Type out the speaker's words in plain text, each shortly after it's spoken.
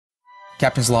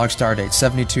Captain's log stardate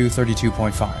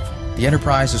 7232.5. The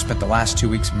Enterprise has spent the last 2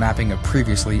 weeks mapping a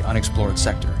previously unexplored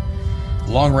sector.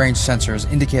 Long-range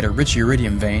sensors indicate a rich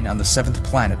iridium vein on the 7th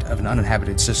planet of an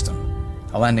uninhabited system.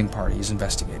 A landing party is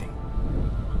investigating.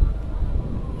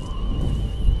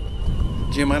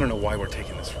 Jim, I don't know why we're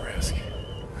taking this risk.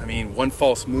 I mean, one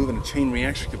false move and a chain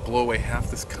reaction could blow away half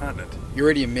this continent.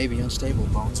 Iridium may be unstable,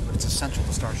 Bones, but it's essential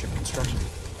to starship construction.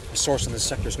 A source in this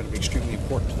sector is going to be extremely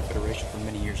important to the Federation for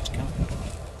many years to come.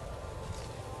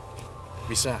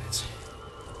 Besides,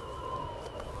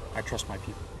 I trust my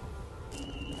people.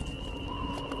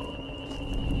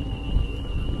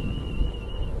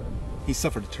 He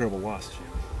suffered a terrible loss, Jim.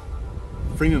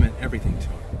 Freeman meant everything to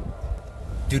him.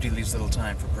 Duty leaves little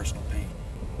time for personal pain.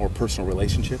 Or personal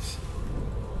relationships.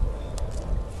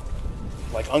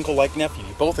 Like uncle, like nephew,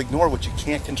 you both ignore what you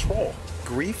can't control.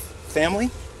 Grief, family.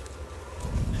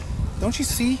 Don't you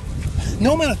see?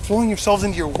 No amount of throwing yourselves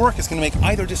into your work is going to make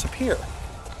either disappear.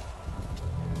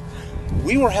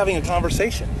 We were having a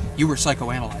conversation. You were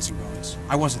psychoanalyzing, Bones.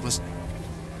 I wasn't listening.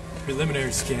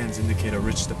 Preliminary scans indicate a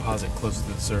rich deposit close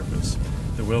to the surface.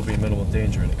 There will be minimal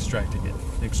danger in extracting it.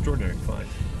 An extraordinary find.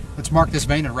 Let's mark this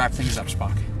vein and wrap things up,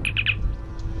 Spock.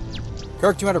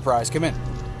 Kirk to Enterprise, come in.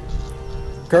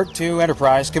 Kirk to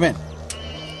Enterprise, come in.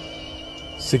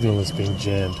 Signal is being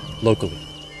jammed locally.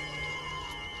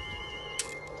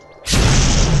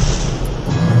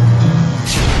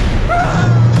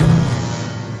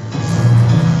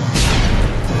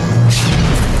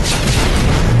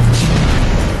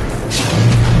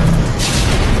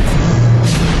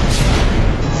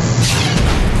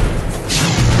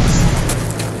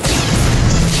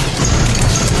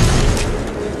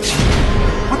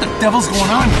 What the devil's going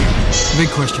on here? The big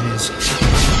question is,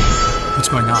 what's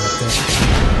going on up there?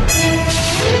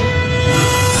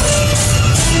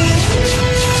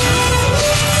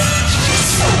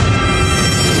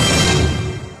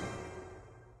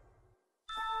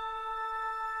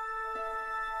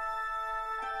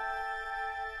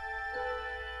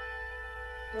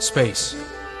 Space,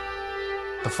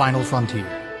 the final frontier.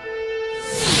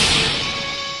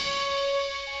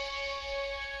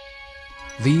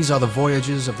 These are the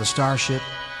voyages of the starship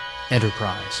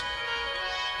Enterprise.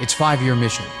 Its 5-year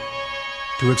mission: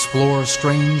 to explore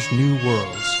strange new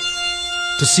worlds,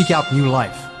 to seek out new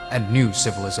life and new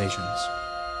civilizations,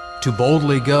 to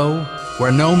boldly go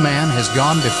where no man has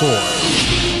gone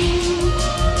before.